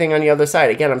the same thing on the other side.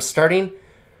 Again, I'm starting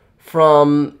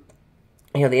from,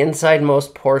 you know, the inside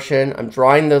most portion. I'm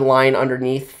drawing the line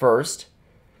underneath first,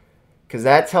 because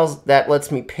that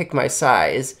lets me pick my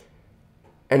size.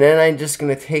 And then I'm just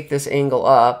going to take this angle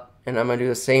up, and I'm going to do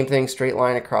the same thing, straight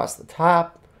line across the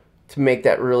top, to make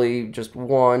that really just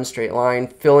one straight line.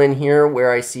 Fill in here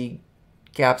where I see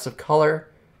gaps of color.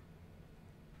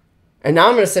 And now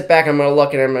I'm going to sit back and I'm going to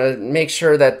look and I'm going to make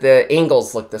sure that the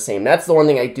angles look the same. That's the one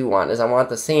thing I do want, is I want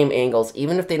the same angles.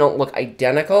 Even if they don't look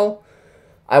identical,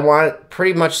 I want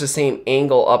pretty much the same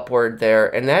angle upward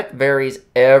there. And that varies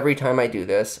every time I do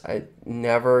this. I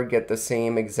never get the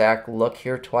same exact look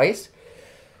here twice.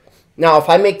 Now, if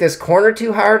I make this corner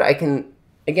too hard, I can,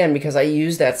 again, because I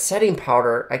use that setting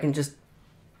powder, I can just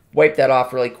wipe that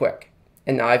off really quick.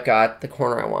 And now I've got the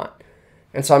corner I want.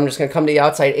 And so I'm just going to come to the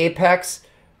outside apex.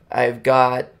 I've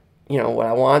got, you know, what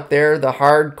I want there, the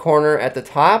hard corner at the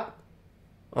top.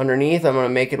 Underneath, I'm going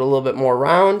to make it a little bit more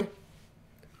round.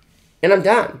 And I'm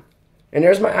done. And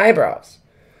there's my eyebrows.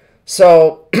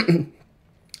 So,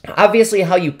 obviously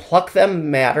how you pluck them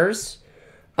matters.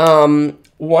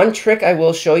 one trick I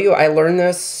will show you, I learned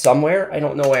this somewhere, I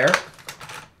don't know where.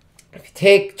 If you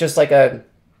take just like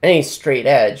any straight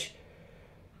edge,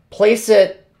 place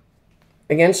it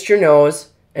against your nose,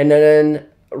 and then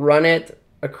run it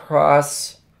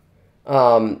across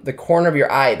the corner of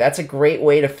your eye. That's a great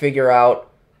way to figure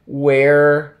out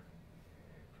where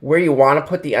you want to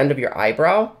put the end of your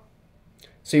eyebrow.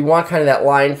 So you want kind of that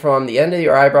line from the end of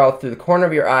your eyebrow through the corner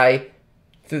of your eye,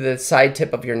 through the side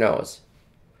tip of your nose.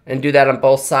 And do that on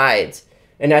both sides.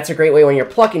 And that's a great way when you're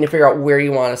plucking to figure out where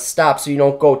you want to stop so you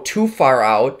don't go too far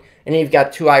out. And you've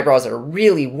got two eyebrows that are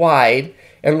really wide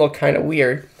and look kind of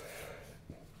weird.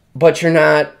 But you're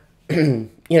not,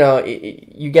 you know,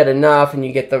 you get enough and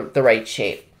you get the right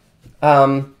shape.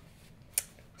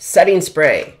 Setting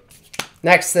spray.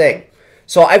 Next thing.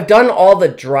 So I've done all the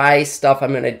dry stuff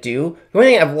I'm going to do. The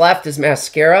only thing I've left is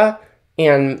mascara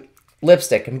and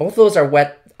lipstick. And both of those are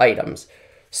wet items.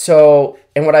 So,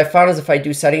 and what I found is if I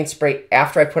do setting spray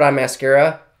after I put on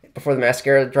mascara, before the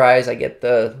mascara dries, I get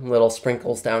the little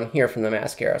sprinkles down here from the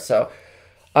mascara. So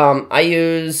I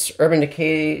use Urban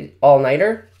Decay All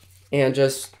Nighter and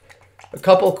just a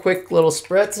couple quick little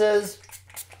spritzes.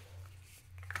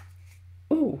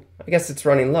 Ooh, I guess it's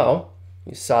running low.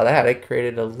 You saw that, it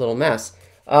created a little mess.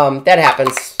 That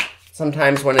happens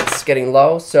sometimes when it's getting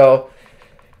low. So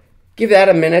give that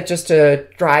a minute just to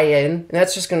dry in, and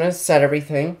that's just going to set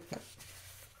everything.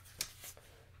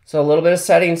 So a little bit of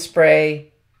setting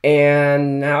spray,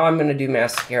 and now I'm going to do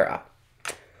mascara.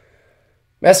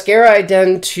 Mascara I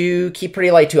tend to keep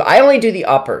pretty light too. I only do the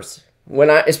uppers.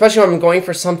 Especially when I'm going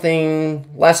for something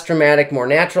less dramatic, more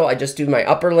natural, I just do my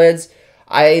upper lids.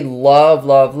 I love,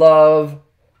 love, love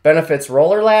Benefit's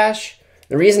Roller Lash.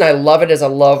 The reason I love it is I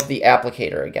love the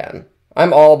applicator again.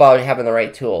 I'm all about having the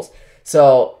right tools.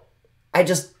 So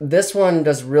this one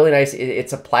does really nice.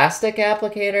 It's a plastic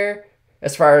applicator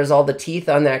as far as all the teeth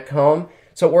on that comb.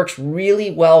 So it works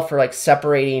really well for like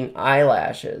separating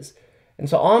eyelashes. And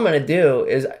so all I'm going to do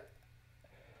is,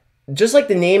 just like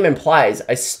the name implies,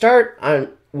 I start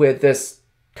with this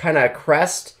kind of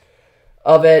crest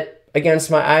of it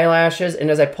against my eyelashes. And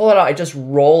as I pull it out, I just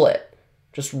roll it.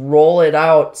 Just roll it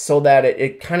out so that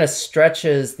it kind of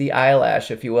stretches the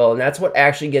eyelash, if you will. And that's what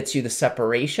actually gets you the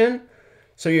separation.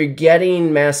 So you're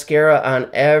getting mascara on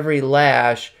every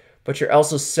lash, but you're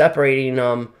also separating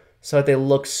them so that they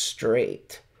look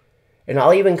straight. And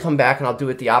I'll even come back and I'll do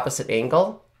it the opposite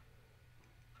angle.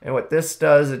 And what this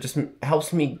does, it just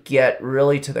helps me get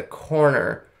really to the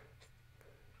corner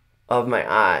of my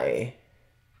eye.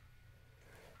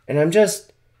 And I'm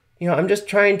just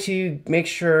trying to make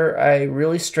sure I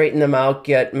really straighten them out,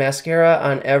 get mascara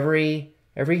on every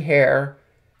hair,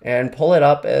 and pull it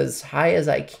up as high as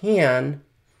I can.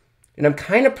 And I'm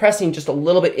kind of pressing just a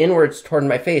little bit inwards toward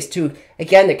my face too,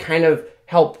 again, to kind of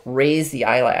help raise the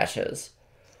eyelashes.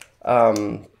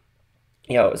 So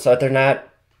that they're not,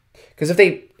 because if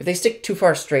they stick too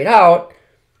far straight out,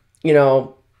 you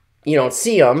don't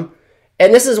see them.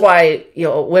 And this is why,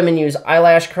 women use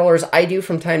eyelash curlers. I do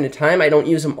from time to time. I don't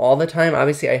use them all the time.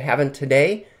 Obviously, I haven't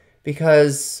today,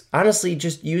 because honestly,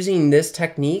 just using this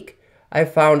technique, I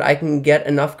found I can get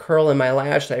enough curl in my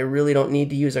lash that I really don't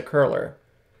need to use a curler.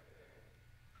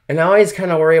 And I always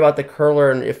kind of worry about the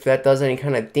curler and if that does any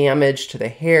kind of damage to the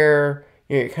hair.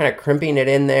 You're kind of crimping it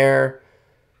in there.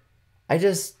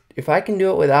 If I can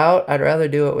do it without, I'd rather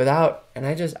do it without. And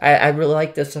I really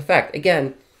like this effect.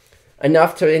 Again,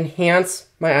 enough to enhance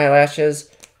my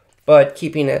eyelashes, but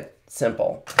keeping it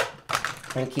simple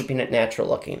and keeping it natural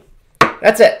looking.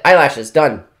 That's it. Eyelashes,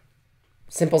 done.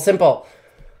 Simple, simple.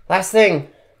 Last thing,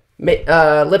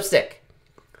 lipstick.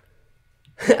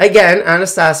 Again,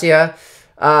 Anastasia.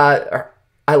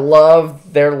 I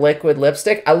love their liquid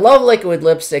lipstick. I love liquid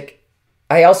lipstick.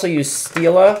 I also use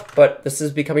Stila, but this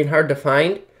is becoming hard to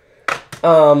find.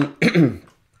 I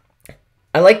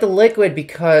like the liquid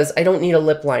because I don't need a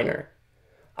lip liner.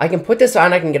 I can put this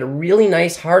on, I can get a really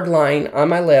nice hard line on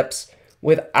my lips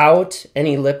without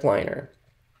any lip liner.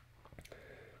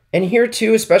 And here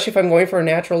too, especially if I'm going for a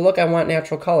natural look, I want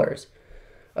natural colors.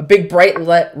 A big bright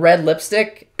red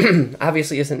lipstick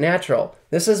obviously isn't natural.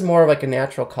 This is more of like a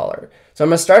natural color. So I'm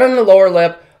going to start on the lower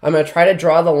lip. I'm going to try to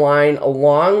draw the line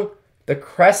along the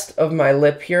crest of my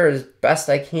lip here as best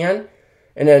I can.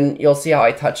 And then you'll see how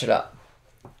I touch it up.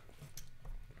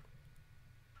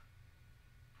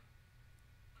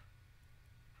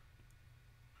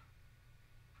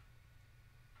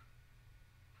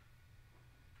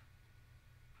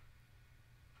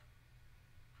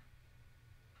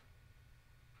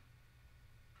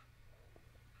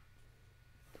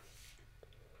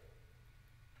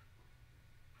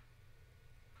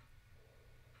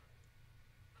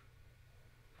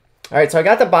 All right, so I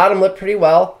got the bottom lip pretty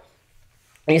well.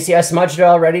 And you see I smudged it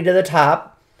already to the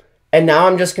top. And now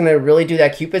I'm just going to really do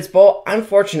that Cupid's bow. I'm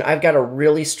fortunate. I've got a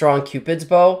really strong Cupid's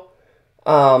bow.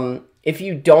 If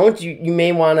you don't, you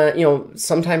may want to, you know,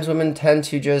 sometimes women tend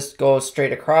to just go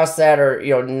straight across that or,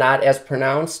 you know, not as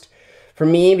pronounced. For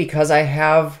me, because I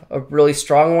have a really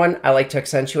strong one, I like to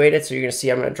accentuate it. So you're going to see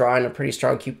I'm going to draw in a pretty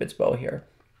strong Cupid's bow here.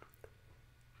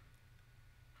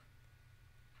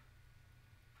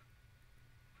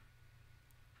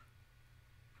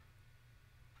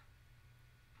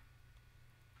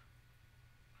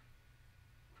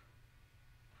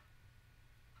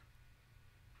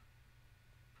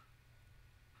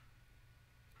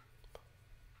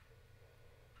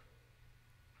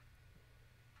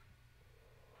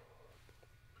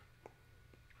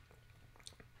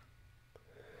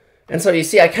 And so you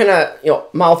see I kind of, you know,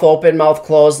 mouth open, mouth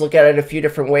closed, look at it a few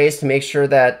different ways to make sure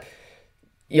that,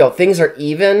 you know, things are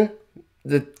even.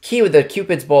 The key with the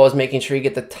Cupid's bow is making sure you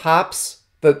get the tops,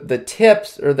 the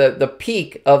tips, or the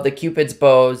peak of the Cupid's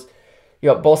bows, you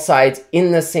know, both sides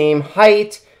in the same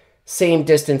height, same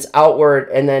distance outward,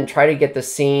 and then try to get the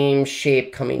same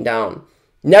shape coming down.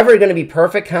 Never going to be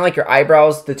perfect, kind of like your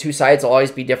eyebrows. The two sides will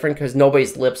always be different because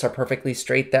nobody's lips are perfectly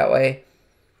straight that way.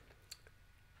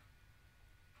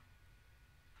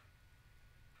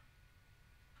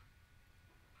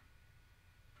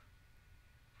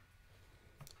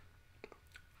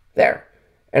 There.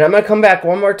 And I'm going to come back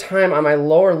one more time on my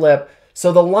lower lip.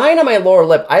 So the line on my lower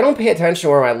lip, I don't pay attention to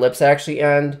where my lips actually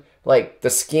end, like the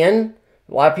skin.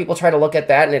 A lot of people try to look at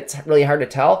that and it's really hard to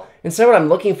tell. Instead, what I'm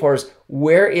looking for is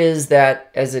where is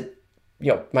that, as it,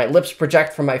 you know, my lips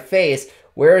project from my face,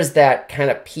 where is that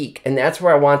kind of peak? And that's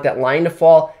where I want that line to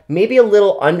fall, maybe a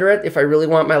little under it if I really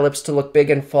want my lips to look big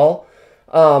and full.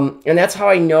 And that's how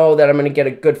I know that I'm going to get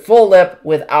a good full lip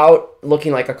without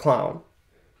looking like a clown.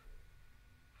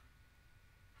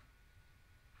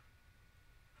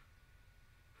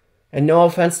 And no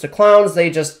offense to clowns, they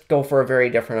just go for a very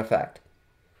different effect.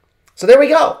 So there we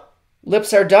go.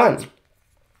 Lips are done.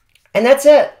 And that's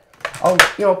it. I'll,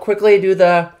 you know, quickly do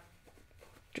the,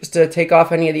 just to take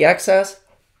off any of the excess.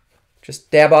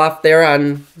 Just dab off there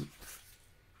on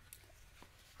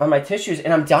my tissues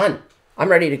and I'm done. I'm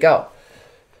ready to go.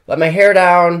 Let my hair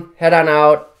down, head on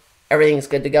out. Everything's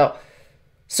good to go.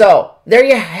 So there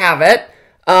you have it.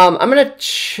 I'm going to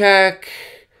check.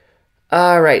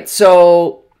 All right.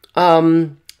 So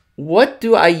what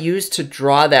do I use to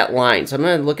draw that line? So I'm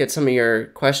going to look at some of your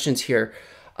questions here.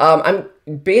 I'm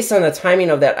based on the timing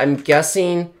of that, I'm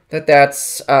guessing that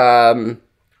that's, that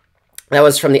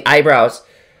was from the eyebrows.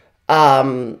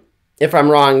 If I'm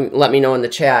wrong, let me know in the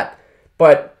chat.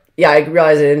 But yeah, I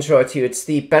realized I didn't show it to you. It's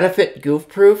the Benefit Goof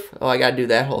Proof. Oh, I got to do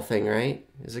that whole thing, right?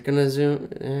 Is it going to zoom?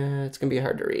 It's going to be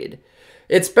hard to read.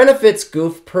 It's Benefit's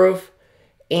Goof Proof.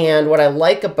 And what I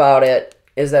like about it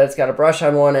is that it's got a brush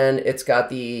on one end. It's got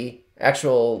the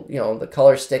actual, you know, the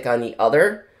color stick on the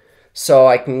other. So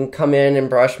I can come in and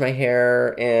brush my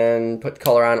hair and put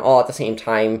color on all at the same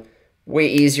time. Way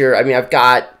easier. I mean, I've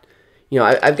got, you know,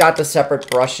 I've got the separate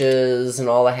brushes and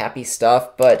all the happy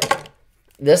stuff, but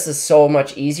this is so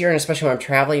much easier, and especially when I'm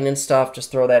traveling and stuff,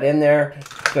 just throw that in there.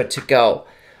 Good to go.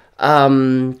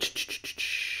 Let's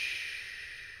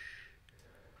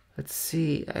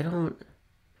see. I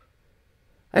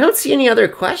don't see any other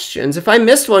questions. If I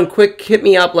missed one, quick hit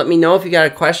me up. Let me know if you got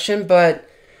a question, but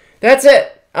that's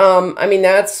it. I mean,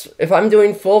 that's if I'm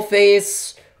doing full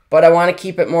face, but I want to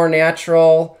keep it more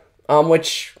natural,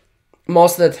 which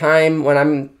most of the time when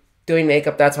I'm doing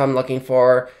makeup, that's what I'm looking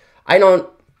for.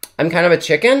 I'm kind of a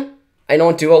chicken. I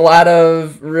don't do a lot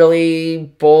of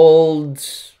really bold,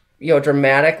 you know,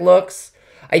 dramatic looks.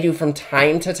 I do from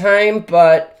time to time,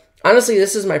 but honestly,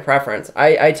 this is my preference.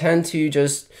 I tend to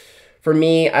just, for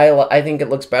me, I think it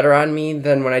looks better on me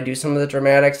than when I do some of the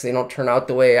dramatics. They don't turn out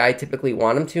the way I typically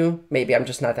want them to. Maybe I'm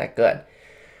just not that good.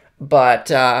 But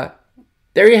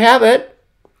there you have it.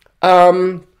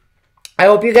 I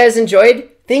hope you guys enjoyed.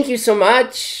 Thank you so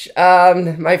much.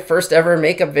 My first ever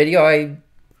makeup video.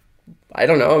 I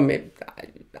don't know.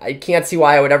 I can't see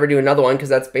why I would ever do another one because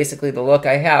that's basically the look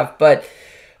I have. But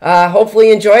hopefully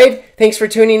you enjoyed. Thanks for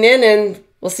tuning in, and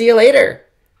we'll see you later.